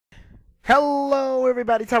Hello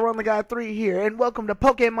everybody, Tyrone the God 3 here, and welcome to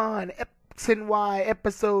Pokemon X and Y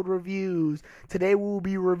episode reviews. Today we will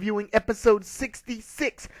be reviewing episode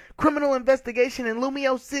 66, Criminal Investigation in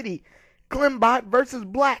Lumio City, Clembot versus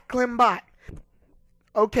Black Clembot.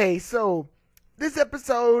 Okay, so this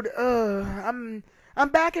episode, I'm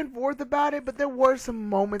back and forth about it, but there were some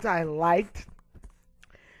moments I liked.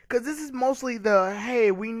 Because this is mostly the,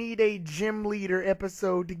 hey, we need a gym leader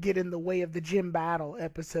episode to get in the way of the gym battle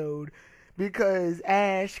episode. Because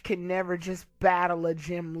Ash can never just battle a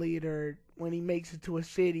gym leader when he makes it to a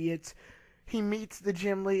city. He meets the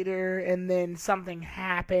gym leader and then something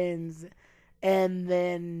happens and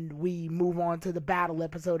then we move on to the battle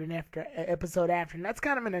episode and episode after. And that's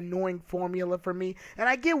kind of an annoying formula for me. And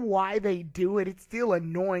I get why they do it. It's still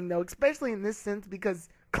annoying though, especially in this sense because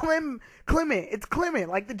Clement, it's Clement,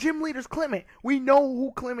 like the gym leader's Clement. We know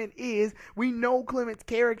who Clement is. We know Clement's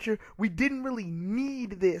character. We didn't really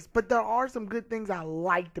need this, but there are some good things I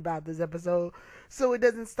liked about this episode, so it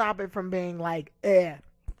doesn't stop it from being like, eh.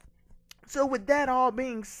 So with that all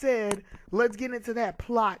being said, let's get into that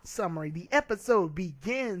plot summary. The episode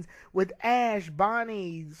begins with Ash,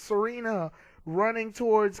 Bonnie, Serena running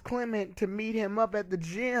towards Clement to meet him up at the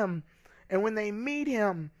gym, and when they meet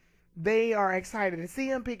him, they are excited to see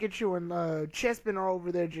him. Pikachu and Chespin are over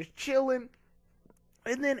there just chilling.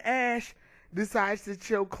 And then Ash decides to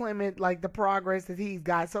show Clement like the progress that he's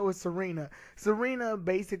got. So is Serena. Serena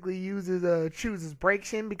basically chooses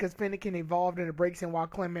Breakshin because Finnegan evolved into Breakshin while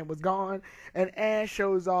Clement was gone. And Ash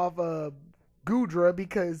shows off Goodra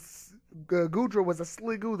because Goodra was a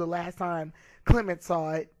Sliggoo the last time Clement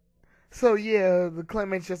saw it. So yeah, the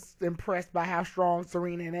Clement's just impressed by how strong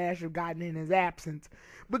Serena and Ash have gotten in his absence.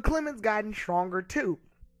 But Clement's gotten stronger too.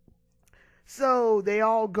 So they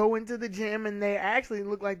all go into the gym and they actually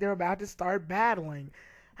look like they're about to start battling.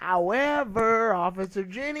 However, Officer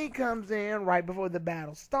Jenny comes in right before the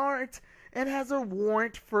battle starts and has a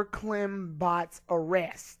warrant for Clembot's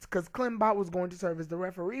arrest. Because Clembot was going to serve as the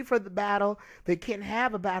referee for the battle. They can't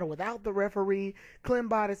have a battle without the referee.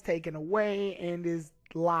 Clembot is taken away and is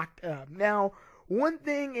locked up. Now, one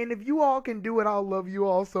thing, and if you all can do it, I'll love you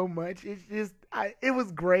all so much. It's just, it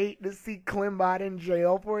was great to see Clembot in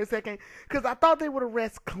jail for a second, because I thought they would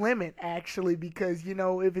arrest Clement, actually, because, you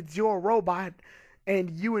know, if it's your robot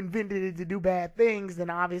and you invented it to do bad things, then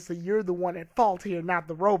obviously you're the one at fault here, not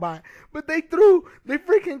the robot. But they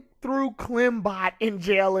freaking threw Clembot in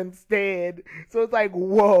jail instead. So it's like,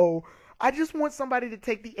 whoa. I just want somebody to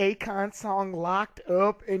take the Akon song Locked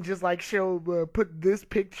Up and just like put this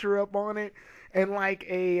picture up on it and like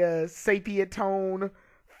a sepia tone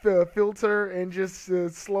filter and just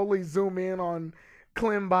slowly zoom in on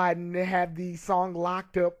Clembot and have the song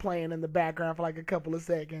Locked Up playing in the background for like a couple of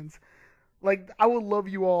seconds. Like, I would love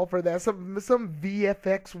you all for that. Some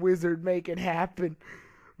VFX wizard make it happen.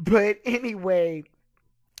 But anyway,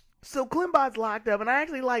 so Clembot's locked up, and I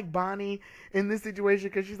actually like Bonnie in this situation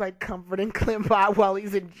because she's like comforting Clembot while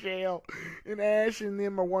he's in jail, and Ash and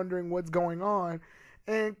them are wondering what's going on.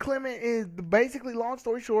 And Clement is basically, long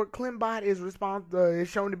story short, Clembot is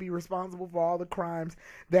shown to be responsible for all the crimes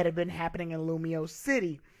that have been happening in Lumio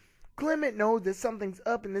City. Clement knows that something's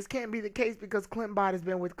up, and this can't be the case because Clembot has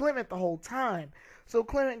been with Clement the whole time. So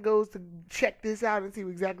Clement goes to check this out and see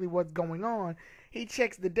exactly what's going on. He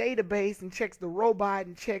checks the database and checks the robot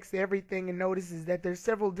and checks everything and notices that there's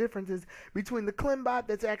several differences between the Clembot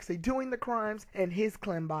that's actually doing the crimes and his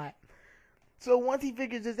Clembot. So once he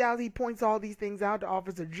figures this out, he points all these things out to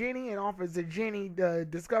Officer Jenny, and Officer Jenny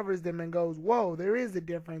discovers them and goes, whoa, there is a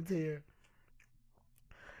difference here.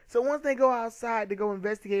 So once they go outside to go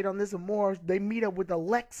investigate on this and more, they meet up with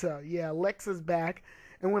Alexa. Yeah, Alexa's back.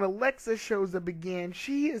 And when Alexa shows up again,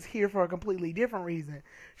 she is here for a completely different reason.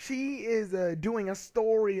 She is doing a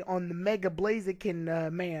story on the Mega Blaziken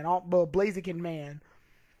Blaziken man.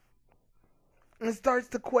 And starts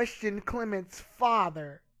to question Clement's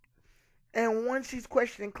father. And once she's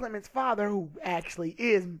questioning Clement's father, who actually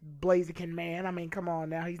is Blaziken man, I mean, come on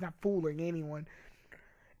now, he's not fooling anyone.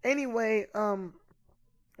 Anyway,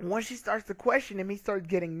 once she starts to question him, he starts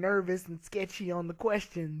getting nervous and sketchy on the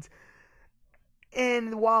questions.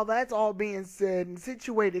 And while that's all being said and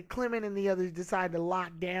situated, Clement and the others decide to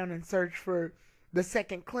lock down and search for the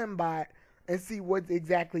second Clembot and see what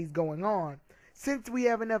exactly is going on. Since we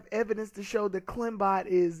have enough evidence to show that Clembot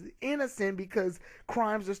is innocent because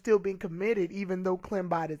crimes are still being committed even though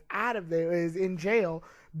Clembot is in jail,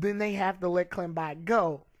 then they have to let Clembot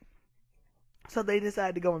go. So they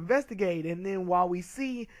decide to go investigate, and then while we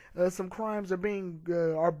see some crimes are being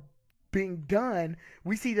done,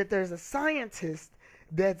 we see that there's a scientist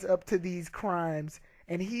that's up to these crimes,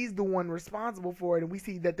 and he's the one responsible for it. And we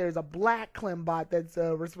see that there's a black Clembot that's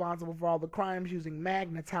responsible for all the crimes using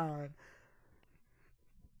magneton.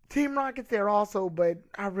 Team Rocket's there also, but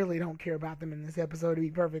I really don't care about them in this episode, to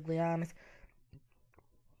be perfectly honest.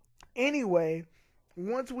 Anyway,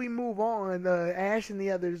 once we move on, Ash and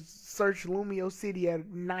the others search Lumio City at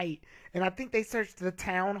night. And I think they searched the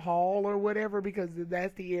town hall or whatever, because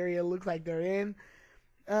that's the area it looks like they're in.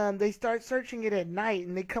 They start searching it at night,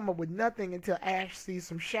 and they come up with nothing until Ash sees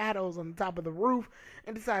some shadows on the top of the roof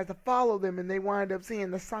and decides to follow them, and they wind up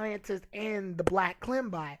seeing the scientist and the black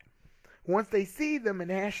Clembot. Once they see them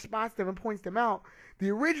and Ash spots them and points them out,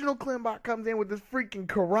 the original Clembot comes in with this freaking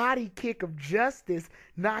karate kick of justice,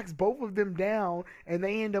 knocks both of them down, and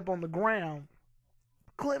they end up on the ground.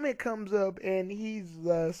 Clement comes up and he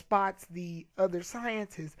spots the other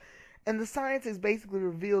scientist. And the scientist basically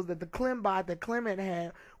reveals that the Clembot that Clement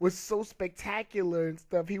had was so spectacular and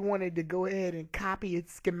stuff, he wanted to go ahead and copy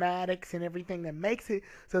its schematics and everything that makes it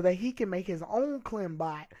so that he can make his own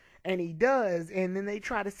Clembot. And he does, and then they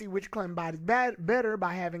try to see which Clembot is better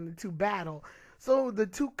by having the two battle. So the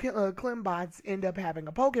two Clembots end up having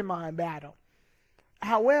a Pokemon battle.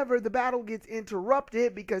 However, the battle gets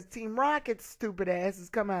interrupted because Team Rocket's stupid asses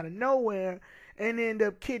come out of nowhere and end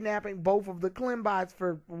up kidnapping both of the Clembots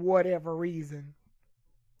for whatever reason.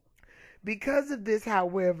 Because of this,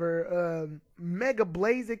 however, Mega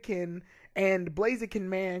Blaziken and Blaziken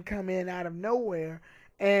Man come in out of nowhere,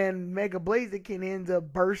 and Mega Blaziken ends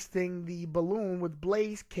up bursting the balloon with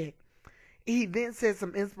Blaze Kick. He then says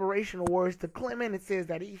some inspirational words to Clement and says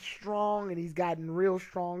that he's strong and he's gotten real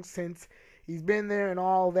strong since he's been there and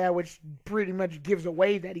all that, which pretty much gives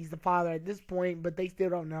away that he's the father at this point, but they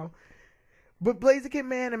still don't know. But Blaziken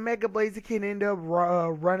Man and Mega Blaziken end up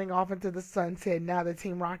running off into the sunset now that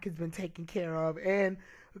Team Rocket's been taken care of, and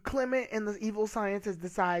Clement and the evil scientists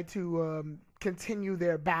decide to continue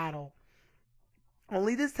their battle.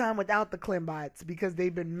 Only this time without the Clembots because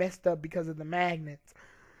they've been messed up because of the magnets.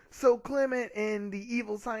 So Clement and the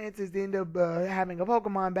evil scientist end up having a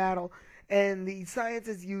Pokemon battle, and the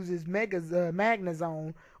scientist uses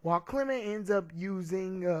Magnezone, while Clement ends up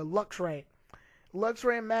using Luxray.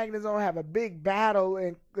 Luxray and Magnezone have a big battle,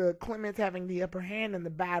 and Clement's having the upper hand in the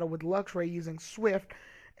battle with Luxray using Swift,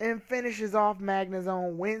 and finishes off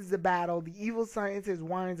Magnezone, wins the battle. The evil scientist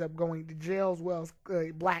winds up going to jail as well as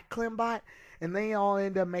Black Clembot, and they all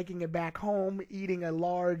end up making it back home, eating a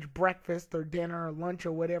large breakfast or dinner or lunch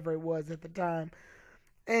or whatever it was at the time.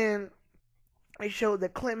 And they showed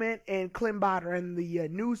that Clement and Clembot are in the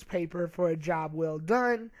newspaper for a job well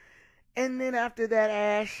done. And then after that,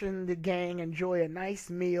 Ash and the gang enjoy a nice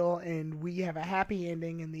meal, and we have a happy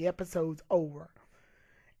ending, and the episode's over.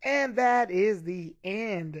 And that is the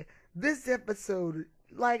end. This episode,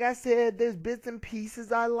 like I said, there's bits and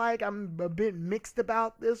pieces I like. I'm a bit mixed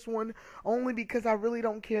about this one, only because I really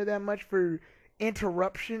don't care that much for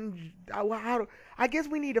interruption. I guess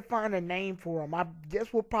we need to find a name for them. I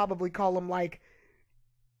guess we'll probably call them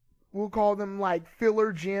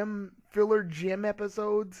filler gym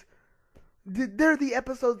episodes. They're the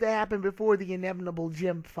episodes that happen before the inevitable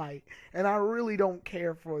gym fight, and I really don't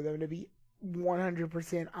care for them, to be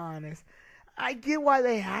 100% honest. I get why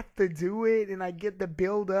they have to do it, and I get the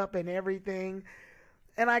build up and everything.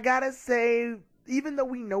 And I gotta say, even though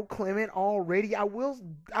we know Clement already, I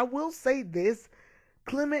will say this: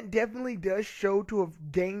 Clement definitely does show to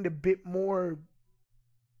have gained a bit more,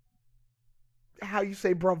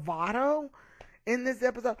 bravado in this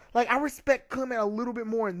episode. Like, I respect Clement a little bit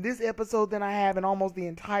more in this episode than I have in almost the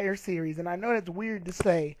entire series, and I know that's weird to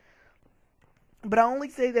say, but I only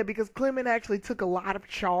say that because Clement actually took a lot of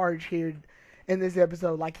charge here in this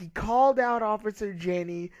episode. Like, he called out Officer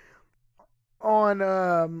Jenny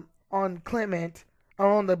on Clement,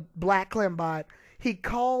 on the Black Clembot. He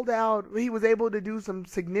was able to do some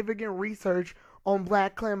significant research on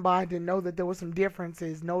Black Clembot to know that there were some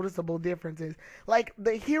noticeable differences. Like,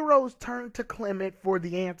 the heroes turned to Clement for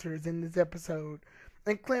the answers in this episode,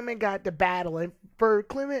 and Clement got to battle. And for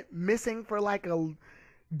Clement missing for like a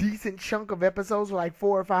decent chunk of episodes, like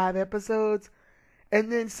 4 or 5 episodes,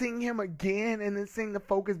 and then seeing him again, and then seeing the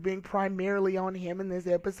focus being primarily on him in this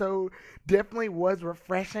episode definitely was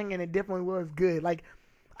refreshing, and it definitely was good. Like,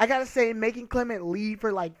 I gotta say, making Clement lead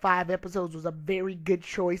for like 5 episodes was a very good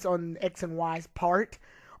choice on X and Y's part,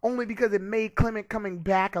 only because it made Clement coming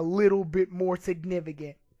back a little bit more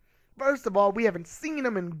significant. First of all, we haven't seen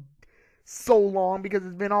him in so long because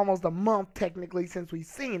it's been almost a month technically since we've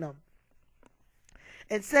seen him.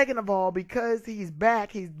 And second of all, because he's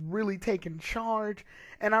back, he's really taken charge,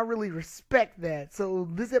 and I really respect that. So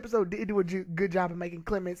this episode did do a good job of making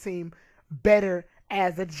Clement seem better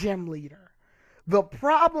as a gym leader. The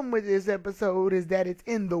problem with this episode is that it's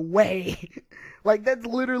in the way. Like, that's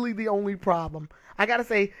literally the only problem. I gotta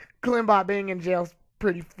say, Clembot being in jail is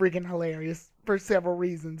pretty freaking hilarious for several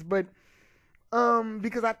reasons. But,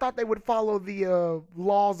 because I thought they would follow the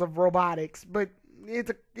laws of robotics, but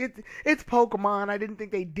it's Pokemon. I didn't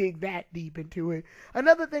think they dig that deep into it.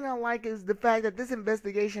 Another thing I like is the fact that this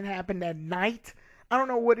investigation happened at night. I don't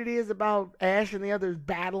know what it is about Ash and the others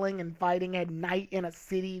battling and fighting at night in a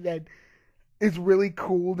city that is really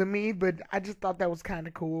cool to me, but I just thought that was kind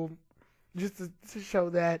of cool, just to show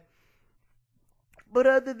that. But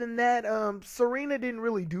other than that, Serena didn't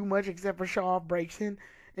really do much except for show off Braxton,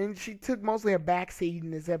 and she took mostly a backseat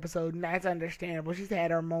in this episode, and that's understandable. She's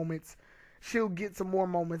had her moments. She'll get some more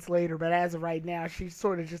moments later, but as of right now, she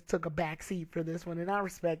sort of just took a backseat for this one, and I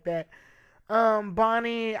respect that.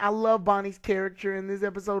 Bonnie, I love Bonnie's character in this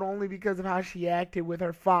episode only because of how she acted with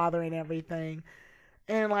her father and everything.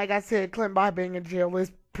 And like I said, Clembot being in jail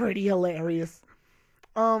is pretty hilarious.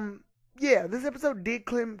 Yeah, this episode did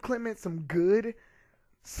Clement some good.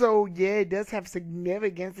 So yeah, it does have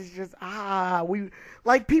significance. It's just we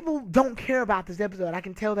like people don't care about this episode. I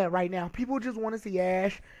can tell that right now. People just want to see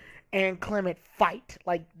Ash and Clement fight.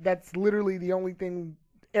 Like that's literally the only thing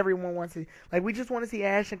everyone wants to see. Like we just want to see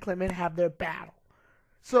Ash and Clement have their battle.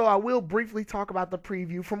 So I will briefly talk about the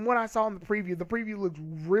preview. From what I saw in the preview looks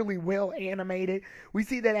really well animated. We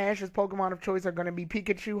see that Ash's Pokemon of choice are going to be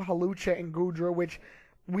Pikachu, Hawlucha, and Goodra, which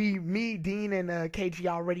Dean, and KG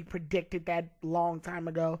already predicted that long time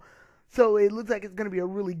ago. So it looks like it's going to be a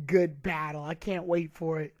really good battle. I can't wait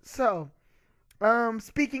for it. So,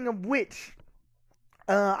 speaking of which,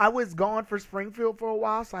 I was gone for Springfield for a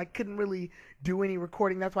while, so I couldn't really do any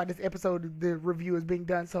recording. That's why this episode, the review is being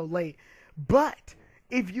done so late. But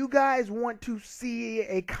if you guys want to see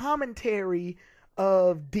a commentary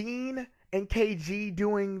of Dean and KG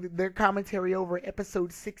doing their commentary over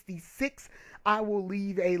episode 66, I will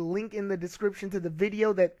leave a link in the description to the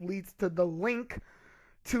video that leads to the link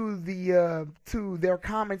to their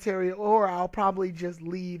commentary, or I'll probably just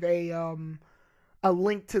leave a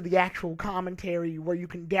link to the actual commentary where you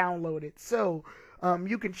can download it. So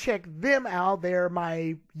you can check them out. They're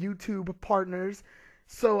my YouTube partners.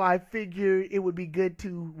 So I figured it would be good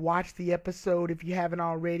to watch the episode if you haven't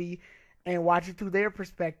already and watch it through their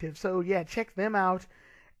perspective. So yeah, check them out.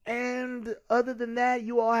 And other than that,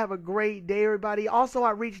 you all have a great day, everybody. Also,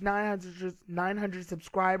 I reached 900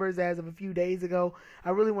 subscribers as of a few days ago. I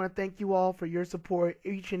really want to thank you all for your support.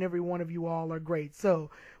 Each and every one of you all are great. So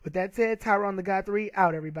with that said, Tyrone the God 3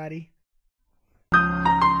 out, everybody.